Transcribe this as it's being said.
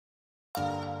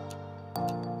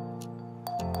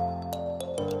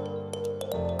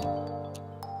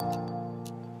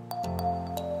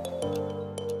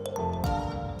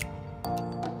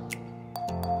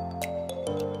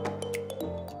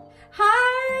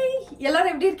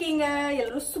எல்லாரும் எப்படி இருக்கீங்க?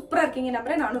 எல்லாரும் சூப்பரா இருக்கீங்க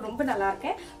நம்புறேன். நானும் ரொம்ப நல்லா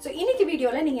இருக்கேன். சோ இன்னைக்கு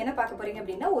வீடியோல நீங்க என்ன பார்க்க போறீங்க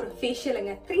அப்படின்னா ஒரு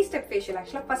ஃபேஷியலுங்க. 3 ஸ்டெப் ஃபேஷியல்.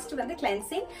 ஆக்சுவலா ஃபர்ஸ்ட் வந்து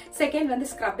கிளென்சிங், செகண்ட் வந்து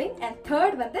ஸ்க்ரப்பிங் அண்ட்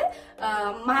தேர்ட் வந்து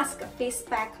மாஸ்க் ஃபேஸ்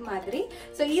பேக் மாதிரி.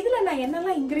 சோ இதுல நான்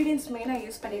என்னெல்லாம் இன்கிரிடியன்ஸ் மெயினா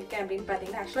யூஸ் பண்ணிருக்கேன் அப்படின்னு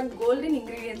பாத்தீங்கன்னா ஆக்சுவலா கோல்டன்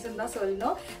இன்கிரிடியன்ஸ் தான்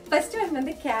சொல்லணும். ஃபர்ஸ்ட் ஒன்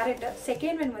வந்து கேரட்,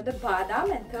 செகண்ட் ஒன் வந்து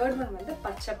பாதாம் அண்ட் தேர்ட் ஒன் வந்து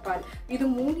பச்சைப்பால். இது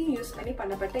மூணையும் யூஸ் பண்ணி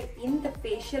பண்ணப்பட்ட இந்த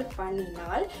ஃபேஷியல்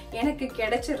பண்ணினால் எனக்கு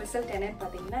கிடைச்ச ரிசல்ட் என்னன்னு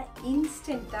பாத்தீங்கன்னா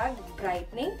இன்ஸ்டன்டா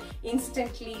brightening,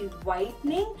 instantly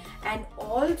whitening and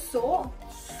also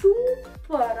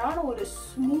சூப்பரான ஒரு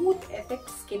ஸ்மூத்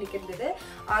எஃபெக்ட் ஸ்கின்னுக்கு இருந்தது.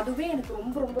 அதுவே எனக்கு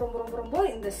ரொம்ப ரொம்ப ரொம்ப ரொம்ப ரொம்ப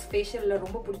இந்த ஃபேஷியல்ல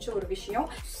ரொம்ப பிடிச்ச ஒரு விஷயம்.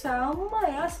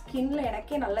 செம்மையா ஸ்கின்ல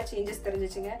எனக்கே நல்லா சேஞ்சஸ்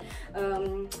தெரிஞ்சிச்சுங்க.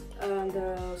 அந்த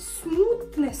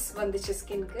ஸ்மூத்னஸ் வந்துச்சு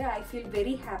ஸ்கின்க்கு. I feel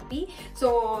very happy. So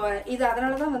இது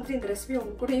அதனால தான் வந்து இந்த ரெசிபி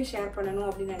உங்க கூடயும் ஷேர் பண்ணணும்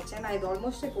அப்படின்னு நினைச்சேன். நான் இது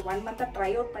ஆல்மோஸ்ட் இப்போ 1 மந்த்தாக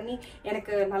ட்ரை அவுட் பண்ணி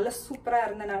எனக்கு நல்ல சூப்பராக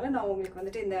இருந்தனால நான் உங்களுக்கு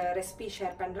வந்துட்டு இந்த ரெசிபி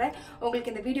ஷேர் பண்ணுறேன்.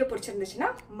 உங்களுக்கு இந்த வீடியோ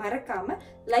பிடிச்சிருந்துச்சுன்னா மறக்காம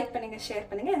லைக் பண்ணுங்க, ஷேர்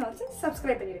பண்ணுங்க, and also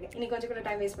subscribe பண்ணிடுங்க. இன்னைக்கு கொஞ்சம் கூட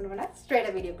டைம் வேஸ்ட் பண்ண வேணாம்,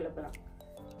 ஸ்ட்ரைட்டா வீடியோக்குள்ள போகலாம்.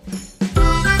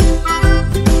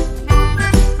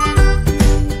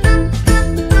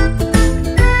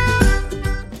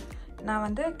 நான்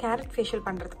வந்து கேரட் ஃபேஷியல்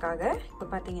பண்ணுறதுக்காக இப்போ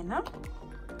பார்த்தீங்கன்னா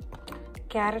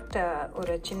கேரட்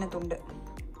ஒரு சின்ன துண்டு,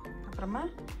 அப்புறமா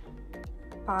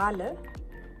பால்,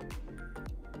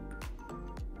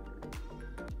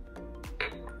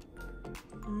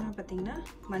 பார்த்தீங்கன்னா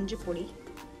மஞ்சள் பொடி,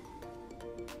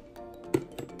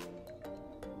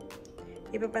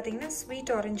 இப்போ பார்த்தீங்கன்னா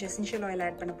sweet orange essential oil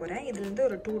add பண்ண போகிறேன். இதுலேருந்து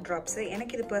ஒரு 2 ட்ராப்ஸு.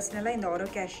 எனக்கு இது பர்சனலாக இந்த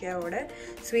ஆரோகேஷியாவோட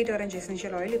ஸ்வீட் ஆரஞ்சு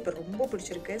எசென்ஷியல் ஆயில் இப்போ ரொம்ப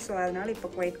பிடிச்சிருக்கு. ஸோ அதனால் இப்போ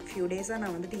குவைட் ஃபியூ டேஸாக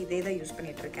நான் வந்துட்டு இதே தான் யூஸ்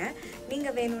பண்ணிகிட்ருக்கேன்.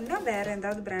 நீங்கள் வேணும்னா வேறு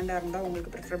எதாவது பிராண்டாக இருந்தால்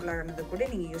உங்களுக்கு ப்ரிஃபரபிள் ஆனது கூட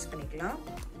நீங்கள் யூஸ் பண்ணிக்கலாம்.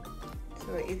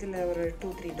 ஸோ இதில் ஒரு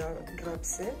 2-3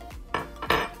 ட்ராப்ஸு.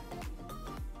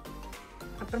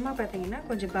 அப்புறமா பார்த்தீங்கன்னா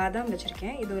கொஞ்சம் பாதாம்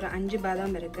வச்சுருக்கேன். இது ஒரு 5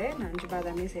 பாதாம் இருக்குது. நான் 5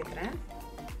 பாதாமே சேர்த்துறேன்.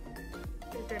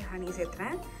 Filtered honey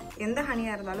சேர்த்துறேன். எந்த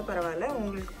ஹனியாக இருந்தாலும் பரவாயில்ல,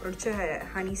 உங்களுக்கு பிடிச்ச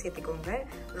ஹனி சேர்த்திக்கோங்க.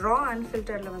 ரா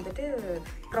அன்ஃபில்டரில் வந்துட்டு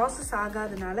ப்ராசஸ்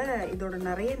ஆகாதனால இதோட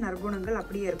நிறைய நற்குணங்கள்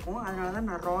அப்படியே இருக்கும். அதனால தான்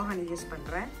நான் ரா ஹனி யூஸ்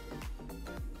பண்ணுறேன்.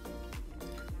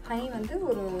 ஹனி வந்து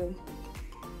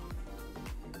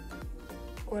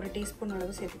ஒரு டீஸ்பூன்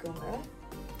அளவு சேர்த்துக்கோங்க.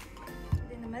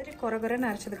 இந்த மாதிரி கொரகொரன்னு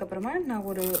அரைச்சதுக்கப்புறமா நான்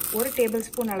ஒரு டேபிள்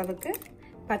ஸ்பூன் அளவுக்கு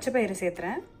பச்சை பயிறு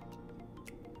சேர்த்துறேன்.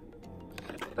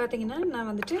 பார்த்தீங்கன்னா நான்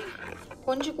வந்துட்டு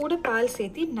கொஞ்சம் கூட பால்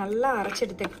சேர்த்து நல்லா அரைச்சி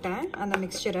எடுத்துக்கிட்டேன் அந்த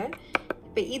மிக்சரை.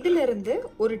 இப்போ இதிலிருந்து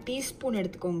ஒரு டீஸ்பூன்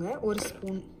எடுத்துக்கோங்க. ஒரு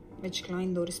ஸ்பூன் வச்சுக்கலாம்.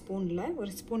 இந்த ஒரு ஸ்பூனில்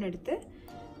ஒரு ஸ்பூன் எடுத்து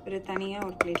ஒரு தனியாக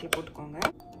ஒரு பிளேட்டில் போட்டுக்கோங்க.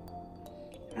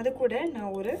 அது கூட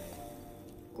நான்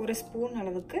ஒரு ஸ்பூன்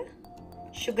அளவுக்கு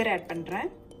சுகர் ஆட் பண்ணுறேன்.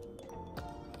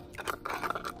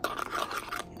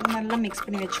 நல்லா மிக்ஸ்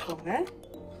பண்ணி வச்சுக்கோங்க.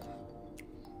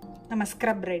 நம்ம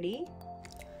ஸ்க்ரப் ரெடி.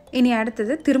 இனி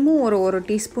அடுத்தது திரும்பவும் ஒரு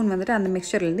டீஸ்பூன் வந்துட்டு அந்த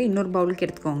மிக்சர்லேருந்து இன்னொரு பவுலுக்கு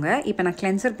எடுத்துக்கோங்க. இப்போ நான்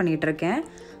கிளென்சர் பண்ணிகிட்ருக்கேன்.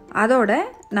 அதோட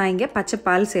நான் இங்கே பச்சை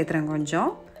பால் சேர்த்துறேன்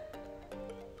கொஞ்சம்.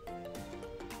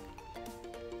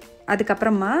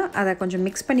 அதுக்கப்புறமா அதை கொஞ்சம்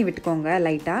மிக்ஸ் பண்ணி விட்டுக்கோங்க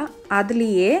லைட்டாக.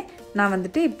 அதுலேயே நான்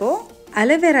வந்துட்டு இப்போது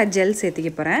அலோவேரா ஜெல்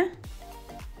சேர்த்துக்க போகிறேன்.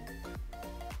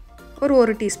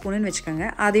 ஒரு டீஸ்பூனுன்னு வச்சுக்கோங்க.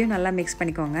 அதையும் நல்லா மிக்ஸ்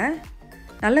பண்ணிக்கோங்க.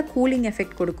 நல்ல கூலிங்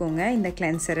எஃபெக்ட் கொடுக்குங்க இந்த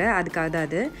கிளென்சரை. அதுக்காக தான்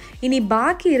அது. இனி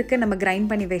பாக்கி இருக்க நம்ம கிரைண்ட்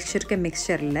பண்ணி வச்சுருக்க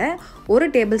மிக்சரில் ஒரு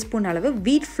டேபிள் ஸ்பூன் அளவு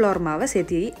வீட் ஃப்ளோர் மாவை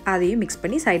சேர்த்து அதையும் மிக்ஸ்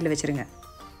பண்ணி சைடில் வச்சுருங்க.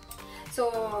 ஸோ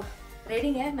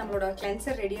ரெடிங்க, நம்மளோட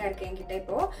கிளென்சர் ரெடியாக இருக்குது என்கிட்ட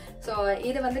இப்போது. ஸோ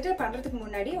இதை வந்துட்டு பண்ணுறதுக்கு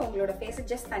முன்னாடி உங்களோட ஃபேஸை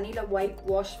ஜஸ்ட் தண்ணியில்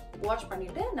வாஷ்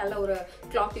பண்ணிவிட்டு நல்ல ஒரு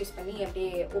கிளாத் யூஸ் பண்ணி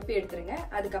அப்படியே ஒப்பி எடுத்துருங்க.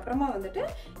 அதுக்கப்புறமா வந்துட்டு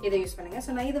இதை யூஸ் பண்ணுங்கள்.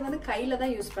 ஸோ நான் இதை வந்து கையில்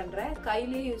தான் யூஸ் பண்ணுறேன்.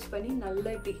 கையிலேயே யூஸ் பண்ணி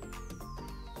நல்லா இப்படி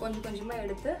கொஞ்சம் கொஞ்சமாக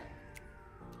எடுத்து,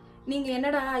 நீங்கள்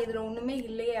என்னடா இதில் ஒன்றுமே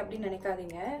இல்லையே அப்படின்னு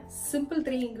நினைக்காதீங்க. சிம்பிள்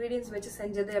 3 இன்க்ரீடியன்ஸ் வச்சு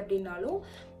செஞ்சது அப்படின்னாலும்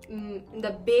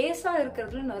இந்த பேஸாக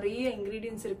இருக்கிறதுல நிறைய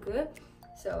இன்க்ரீடியன்ஸ் இருக்குது.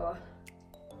 ஸோ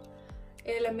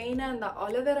இதில் மெயினாக இந்த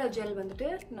அலோவேரா ஜெல் வந்துட்டு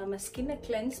நம்ம ஸ்கின்னை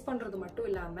கிளென்ஸ் பண்ணுறது மட்டும்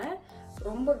இல்லாமல்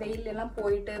ரொம்ப வெயிலெல்லாம்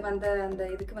போயிட்டு வந்த அந்த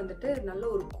இதுக்கு வந்துட்டு நல்ல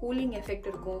ஒரு கூலிங் எஃபெக்ட்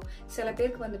இருக்கும். சில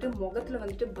பேருக்கு வந்துட்டு முகத்தில்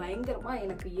வந்துட்டு பயங்கரமாக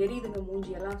எனக்கு எரியுதுங்க,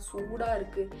 மூஞ்சியெல்லாம் சூடாக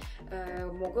இருக்குது,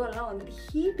 முகம்லாம் வந்துட்டு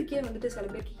ஹீட்டுக்கே வந்துட்டு சில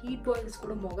பேருக்கு ஹீட் பாயில்ஸ்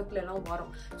கூட முகத்துல எல்லாம்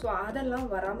வரும். ஸோ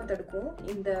அதெல்லாம் வராமல் தடுக்கும்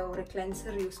இந்த ஒரு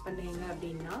கிளென்சர் யூஸ் பண்ணீங்க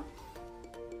அப்படின்னா.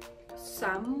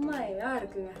 செம்மையாக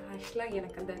இருக்குங்க. ஆக்சுவலாக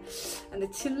எனக்கு அந்த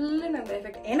சில்லுன்னு அந்த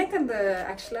எஃபெக்ட், எனக்கு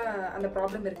ஆக்சுவலாக அந்த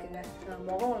ப்ராப்ளம் இருக்குங்க.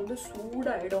 முகம் வந்து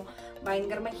சூடாகிடும்,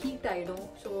 பயங்கரமாக ஹீட் ஆகிடும்.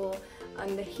 ஸோ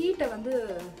அந்த ஹீட்டை வந்து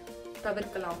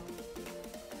தவிர்க்கலாம்.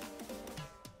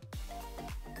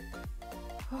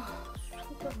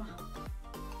 சூப்பர்மா.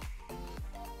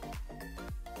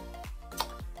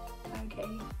 ஓகே,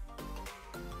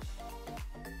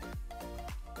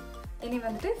 இனி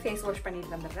வந்துட்டு ஃபேஸ் வாஷ்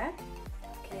பண்ணிட்டு வந்துடுறேன்.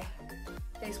 ஓகே,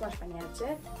 ஃபேஸ் வாஷ் பண்ணியாச்சு.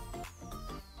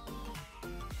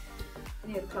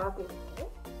 இனி ஒரு கிளாத் எடுத்து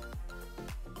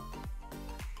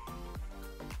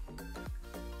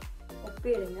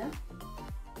ஒப்பிடுங்க.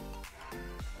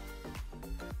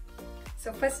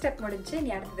 ஸோ ஃபர்ஸ்ட் ஸ்டெப் முடிஞ்சு,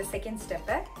 இனி அடுத்தது செகண்ட்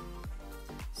ஸ்டெப்பு.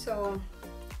 ஸோ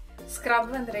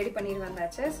ஸ்க்ரப் வந்து ரெடி பண்ணிட்டு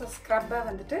வந்தாச்சு. ஸோ ஸ்க்ரப்பை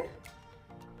வந்துட்டு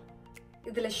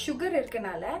இதில் சுகர்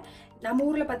இருக்கனால நம்ம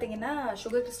ஊரில் பார்த்தீங்கன்னா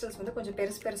சுகர் கிறிஸ்டல்ஸ் வந்து கொஞ்சம்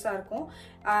பெருசாக இருக்கும்.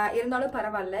 இருந்தாலும்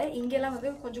பரவாயில்ல, இங்கெல்லாம்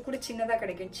வந்து கொஞ்சம் கூட சின்னதாக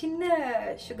கிடைக்கும். சின்ன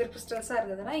சுகர் கிறிஸ்டல்ஸாக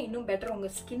இருந்ததுன்னா இன்னும் பெட்டர்,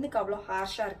 உங்கள் ஸ்கின்னுக்கு அவ்வளோ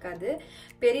ஹார்ஷாக இருக்காது.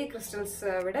 பெரிய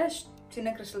கிறிஸ்டல்ஸை விட சின்ன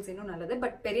கிறிஸ்டல்ஸ் இன்னும் நல்லது.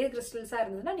 பட் பெரிய கிறிஸ்டல்ஸாக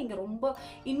இருந்ததுன்னா நீங்கள் ரொம்ப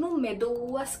இன்னும்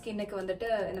மெதுவாக ஸ்கின்னுக்கு வந்துட்டு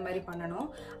இந்த மாதிரி பண்ணணும்.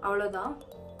 அவ்வளோதான்.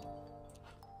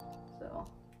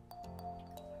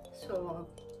 ஸோ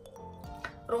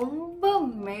ரொம்ப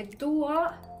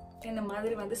மெதுவாக இந்த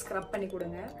மாதிரி வந்து ஸ்க்ரப் பண்ணி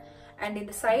கொடுங்க. அண்ட்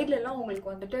இந்த சைட்லலாம்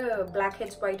உங்களுக்கு வந்துட்டு பிளாக்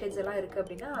ஹெட்ஸ் ஒயிட் ஹெட்ஸ் எல்லாம் இருக்குது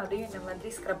அப்படின்னா அதையும் இந்த மாதிரி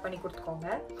ஸ்க்ரப் பண்ணி கொடுத்துக்கோங்க.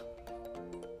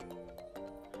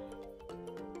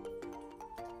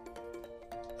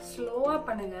 ஸ்லோவாக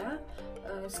பண்ணுங்கள்.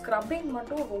 ஸ்க்ரப்பிங்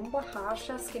மட்டும் ரொம்ப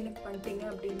ஹார்ஷாக ஸ்கின்னுக்கு பண்ணிட்டீங்க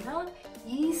அப்படின்னா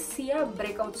ஈஸியாக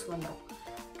பிரேக் அவுட்ஸ் வந்துடும்.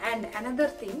 அண்ட்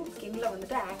அனதர் திங், ஸ்கின்ல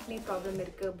வந்துட்டு ஆக்னி ப்ராப்ளம்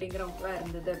இருக்குது அப்படிங்கிறவங்களா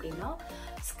இருந்தது அப்படின்னா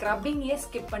ஸ்க்ரப்பிங்கே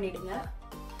ஸ்கிப் பண்ணிவிடுங்க.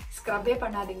 ஸ்க்ரப்பே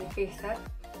பண்ணாதீங்க ஃபேஸை.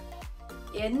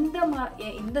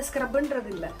 இந்த ஸ்க்ரப்புன்றது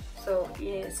இல்லை. ஸோ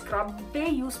ஸ்க்ரப்பே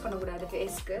யூஸ் பண்ணக்கூடாது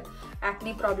ஃபேஸ்க்கு.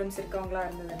 ஆக்னி ப்ராப்ளம்ஸ் இருக்கவங்களா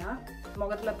இருந்ததுன்னா,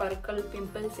 முகத்தில் பருக்கள்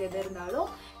பிம்பிள்ஸ் எது இருந்தாலும்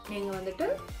நீங்கள் வந்துட்டு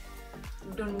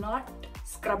do not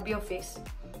scrub your face.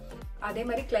 அதே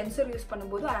மாதிரி கிளென்சர் யூஸ்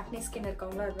பண்ணும்போது ஆக்னி ஸ்கின்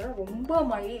இருக்கவங்களா இருந்தால் ரொம்ப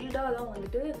மைல்டாக தான்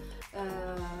வந்துட்டு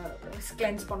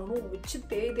கிளென்ஸ் பண்ணணும். வச்சு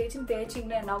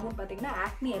தேய்ச்சிங்கன்னா என்ன ஆகும்னு பார்த்தீங்கன்னா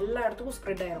ஆக்னி எல்லா இடத்துக்கும்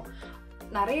ஸ்ப்ரெட் ஆயிரும்.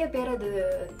 நிறைய பேர் அது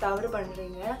தவறு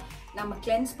பண்ணுறீங்க. நம்ம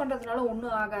கிளென்ஸ் பண்ணுறதுனால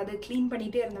ஒன்றும் ஆகாது, க்ளீன்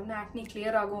பண்ணிகிட்டே இருந்தோம்னா ஆக்னி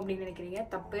கிளியர் ஆகும் அப்படின்னு நினைக்கிறீங்க.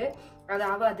 தப்பு, அது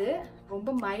ஆகாது.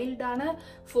 ரொம்ப மைல்டான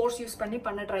ஃபோர்ஸ் யூஸ் பண்ணி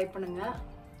பண்ண ட்ரை பண்ணுங்க.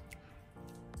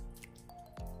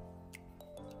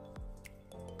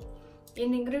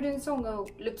 இந்த இன்க்ரீடியன்ஸும் உங்கள்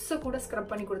லிப்ஸை கூட ஸ்க்ரப்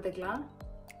பண்ணி கொடுத்துக்கலாம்.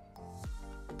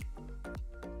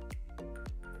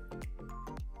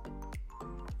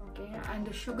 ஓகே, அண்ட்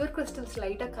சுகர் கிறிஸ்டல்ஸ்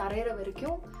லைட்டாக கரையிற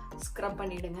வரைக்கும் ஸ்க்ரப்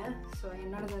பண்ணிவிடுங்க. ஸோ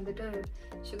என்னோடது வந்துட்டு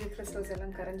சுகர் கிறிஸ்டல்ஸ்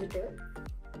எல்லாம் கரைஞ்சிட்டு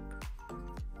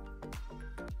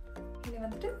இது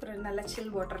வந்துட்டு ஒரு நல்ல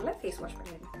சில் வாட்டரில் ஃபேஸ் வாஷ்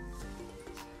பண்ணிடுங்க.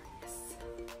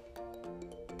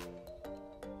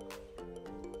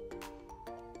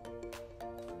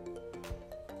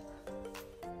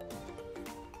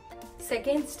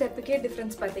 செகண்ட் ஸ்டெப்புக்கே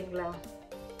டிஃப்ரென்ஸ் பார்த்தீங்களா?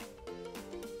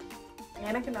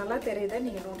 எனக்கு நல்லா தெரியுது,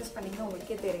 நீங்கள் நோட்டீஸ் பண்ணீங்கன்னா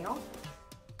உங்களுக்கே தெரியும்.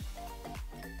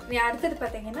 நீ அடுத்தது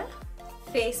பார்த்தீங்கன்னா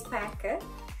ஃபேஸ் பேக்கு.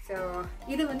 ஸோ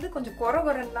இது வந்து கொஞ்சம்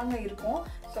குறன்னு தாங்க இருக்கும்.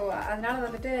 ஸோ அதனால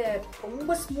வந்துட்டு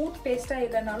ரொம்ப ஸ்மூத் பேஸ்ட்டாக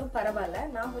இல்லைனாலும் பரவாயில்ல,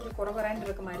 நான் கொஞ்சம் குறன்னு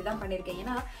இருக்க மாதிரி தான் பண்ணியிருக்கேன்.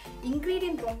 ஏன்னா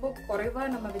இன்க்ரீடியன்ட் ரொம்ப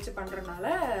குறைவாக நம்ம வச்சு பண்ணுறதுனால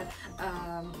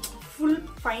ஃபுல்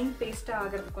ஃபைன் பேஸ்ட்டாக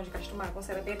ஆகிறதுக்கு கொஞ்சம் கஷ்டமாக இருக்கும்.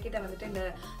 சில பேர்கிட்ட வந்துட்டு இந்த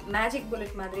மேஜிக்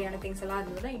புல்லட் மாதிரியான திங்ஸ் எல்லாம்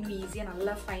இருந்ததுன்னா இன்னும் ஈஸியாக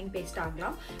நல்லா ஃபைன் பேஸ்ட்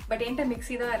ஆகலாம். பட் என்கிட்ட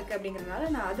மிக்ஸி தான் இருக்குது அப்படிங்கிறதுனால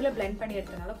நான் அதில் பிளெண்ட் பண்ணி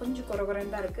எடுத்தனால கொஞ்சம்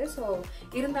குறன்னு தான் இருக்குது. ஸோ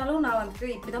இருந்தாலும் நான் வந்துட்டு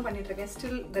இப்படி தான் பண்ணிகிட்ருக்கேன்.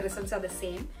 Still the results R the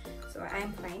same. So I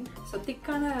am fine. So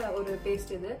திக்கான ஒரு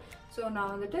பேஸ்ட் இது. ஸோ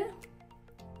நான் வந்துட்டு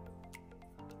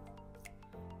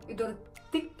இது ஒரு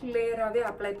திக் லேயராகவே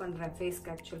அப்ளை பண்ணுறேன்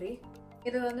ஃபேஸ்க்கு. ஆக்சுவலி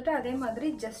இது வந்துட்டு அதே மாதிரி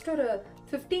ஜஸ்ட் ஒரு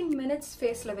 15 மினிட்ஸ்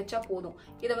ஃபேஸில் வச்சா போதும்.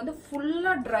 இதை வந்து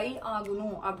ஃபுல்லாக ட்ரை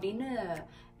ஆகணும் அப்படின்னு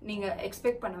நீங்கள்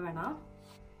எக்ஸ்பெக்ட் பண்ண வேணாம்.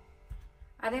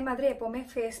 அதே மாதிரி எப்போவுமே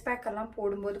ஃபேஸ் பேக் எல்லாம்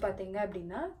போடும்போது பார்த்தீங்க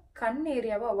அப்படின்னா கண்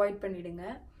ஏரியாவை அவாய்ட் பண்ணிவிடுங்க.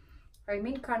 ஐ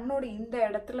மீன் கண்ணோட இந்த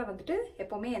இடத்துல வந்துட்டு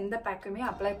எப்போவுமே எந்த பேக்குமே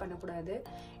அப்ளை பண்ணக்கூடாது.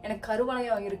 எனக்கு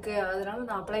கருவளையம் இருக்குது அதனால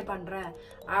நான் அப்ளை பண்ணுறேன்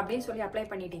அப்படின்னு சொல்லி அப்ளை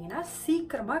பண்ணிட்டீங்கன்னா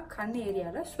சீக்கிரமாக கண்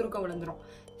ஏரியாவில் சுருக்கம் விழுந்துடும்.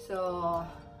 ஸோ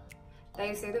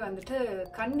தயவுசெய்து வந்துட்டு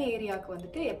கண் ஏரியாவுக்கு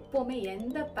வந்துட்டு எப்போவுமே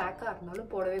எந்த பேக்காக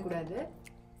இருந்தாலும் போடவே கூடாது.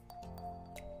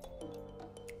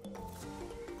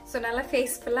 ஸோ நல்லா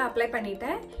ஃபேஸ் ஃபுல்லாக அப்ளை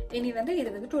பண்ணிட்டேன். இனி வந்து இது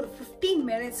வந்துட்டு ஒரு 15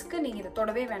 மினிட்ஸ்க்கு நீங்கள் இதை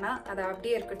தொடவே வேணாம், அதை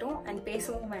அப்படியே இருக்கட்டும். அண்ட்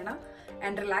பேசவும் வேணாம்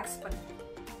அண்ட் ரிலாக்ஸ் பண்ணு.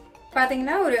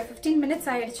 பார்த்தீங்கன்னா ஒரு 15 மினிட்ஸ்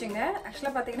ஆயிடுச்சுங்க.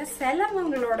 ஆக்சுவலாக பார்த்தீங்கன்னா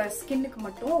சிலவங்களோட ஸ்கின்னுக்கு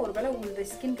மட்டும் ஒருவேளை உங்களோட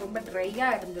ஸ்கின் ரொம்ப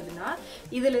ட்ரையாக இருந்ததுன்னா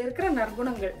இதில் இருக்கிற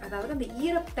நற்குணங்கள், அதாவது அந்த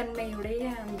ஈரத்தன்மையுடைய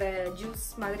அந்த ஜூஸ்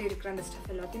மாதிரி இருக்கிற அந்த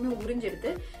ஸ்டஃப் எல்லாத்தையுமே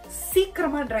உறிஞ்செடுத்து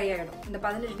சீக்கிரமாக ட்ரை ஆகிடும். இந்த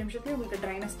 15 நிமிஷத்துலேயே உங்களுக்கு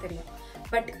ட்ரைனஸ் தெரியும்.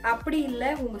 பட் அப்படி இல்லை,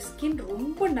 உங்கள் ஸ்கின்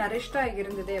ரொம்ப நரிஷ்டாக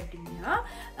இருந்தது அப்படின்னா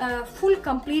ஃபுல்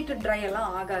கம்ப்ளீட் ட்ரை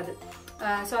எல்லாம் ஆகாது.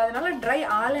 ஸோ அதனால் ட்ரை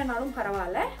ஆகலைனாலும்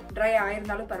பரவாயில்ல, ட்ரை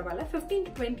ஆயிருந்தாலும் பரவாயில்ல, 15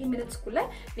 to 20 மினிட்ஸ்க்குள்ளே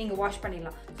நீங்கள் வாஷ்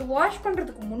பண்ணிடலாம். ஸோ வாஷ்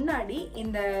பண்ணுறதுக்கு முன்னாடி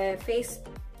இந்த ஃபேஸ்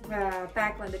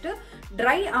பேக் வந்துட்டு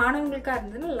ட்ரை ஆனவங்களுக்கா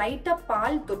இருந்ததுன்னா லைட்டா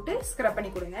பால் தொட்டு ஸ்க்ரப்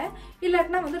பண்ணி கொடுங்க.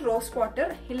 இல்லாட்டினா வந்து ரோஸ்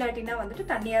வாட்டர், இல்லாட்டினா வந்துட்டு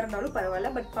தண்ணியா இருந்தாலும்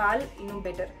பரவாயில்ல, பட் பால் இன்னும்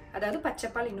பெட்டர், அதாவது பச்சை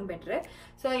பால் இன்னும் பெட்டரு.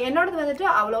 ஸோ என்னோடது வந்துட்டு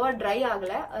அவ்வளோவா ட்ரை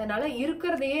ஆகல, அதனால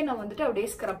இருக்கிறதையே நான் வந்துட்டு அப்படியே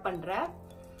ஸ்க்ரப் பண்றேன்.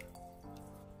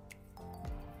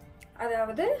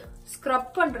 அதாவது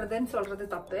ஸ்க்ரப் பண்றதுன்னு சொல்றது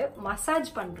தப்பு,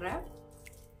 மசாஜ் பண்றேன்.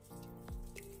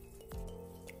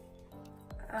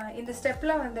 இந்த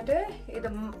ஸ்டெப்ல வந்துட்டு இது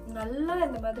நல்லா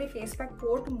இந்த மாதிரி ஃபேஸ் பேக்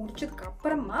போட்டு முடிச்சதுக்கு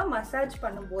அப்புறமா மசாஜ்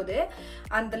பண்ணும்போது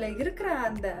அதுல இருக்கிற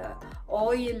அந்த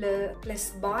ஆயில் பிளஸ்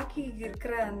பாக்கி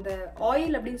இருக்கிற அந்த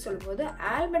ஆயில் அப்படின்னு சொல்லும்போது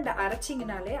ஆல்மண்ட்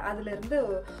அரைச்சிங்கனாலே அதுல இருந்து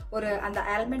ஒரு அந்த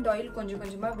ஆல்மண்ட் ஆயில் கொஞ்சம்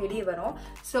கொஞ்சமா வெளியே வரும்.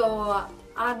 ஸோ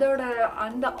அதோட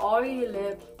அந்த ஆயில்,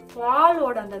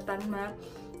 பாலோட அந்த தன்மை,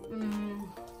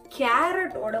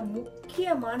 கேரட்டோட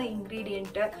முக்கியமான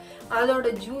இன்கிரீடியன்ட், அதோட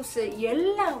ஜூஸ்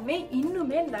எல்லாமே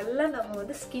இன்னுமே நல்லா நம்ம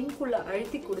வந்து ஸ்கின்குள்ள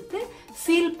அழுத்தி கொடுத்து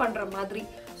சீல் பண்ற மாதிரி.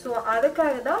 ஸோ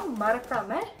அதுக்காக தான்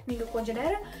மறக்காம நீங்க கொஞ்ச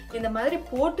நேரம் இந்த மாதிரி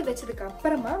போட்டு வச்சதுக்கு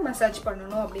அப்புறமா மசாஜ்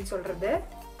பண்ணணும் அப்படின்னு சொல்றது.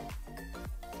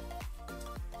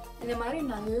 இந்த மாதிரி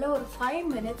நல்ல ஒரு 5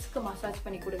 மினிட்ஸ்க்கு மசாஜ்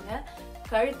பண்ணி கொடுங்க.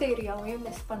 கழுத்து ஏரியாவையும்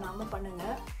மிஸ் பண்ணாம பண்ணுங்க.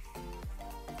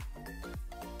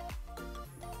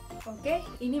 ஓகே,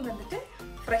 இனி வந்துட்டு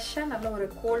ஃப்ரெஷ்ஷாக நல்ல ஒரு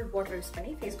கோல்ட் வாட்டர் யூஸ்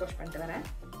பண்ணி ஃபேஸ் வாஷ் பண்ணிட்டு வரேன்.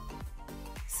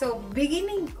 ஸோ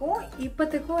பிகினிங்க்கும்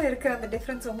இப்போத்துக்கும் இருக்கிற அந்த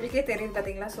டிஃப்ரென்ஸ் உங்களுக்கே தெரியுது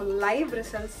பார்த்தீங்களா? ஸோ லைவ்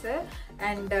ரிசல்ட்ஸு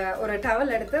அண்ட் ஒரு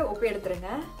டவல் எடுத்து ஒப்பி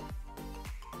எடுத்துருங்க.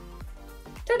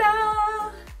 டடா,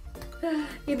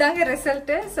 இதாங்க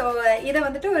ரிசல்ட்டு. ஸோ இதை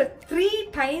வந்துட்டு ஒரு 3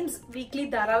 times வீக்லி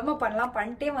தாராளமாக பண்ணலாம்.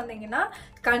 பண்ணிட்டே வந்தீங்கன்னா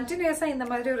கண்டினியூஸாக இந்த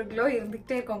மாதிரி ஒரு க்ளோ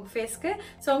இருந்துகிட்டே இருக்கும் உங்கள் ஃபேஸ்க்கு.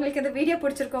 ஸோ உங்களுக்கு இந்த வீடியோ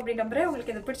பிடிச்சிருக்கும் அப்படின்னு நம்புறேன்.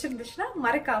 உங்களுக்கு இது பிடிச்சிருந்துச்சுன்னா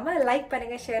மறக்காம லைக்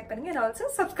பண்ணுங்க, ஷேர் பண்ணுங்க, அண்ட்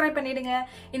ஆல்சோ சப்ஸ்கிரைப் பண்ணிடுங்க.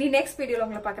 இனி நெக்ஸ்ட் வீடியோவில்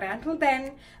உங்களை பார்க்குறேன். Until then,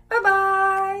 bye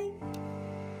bye.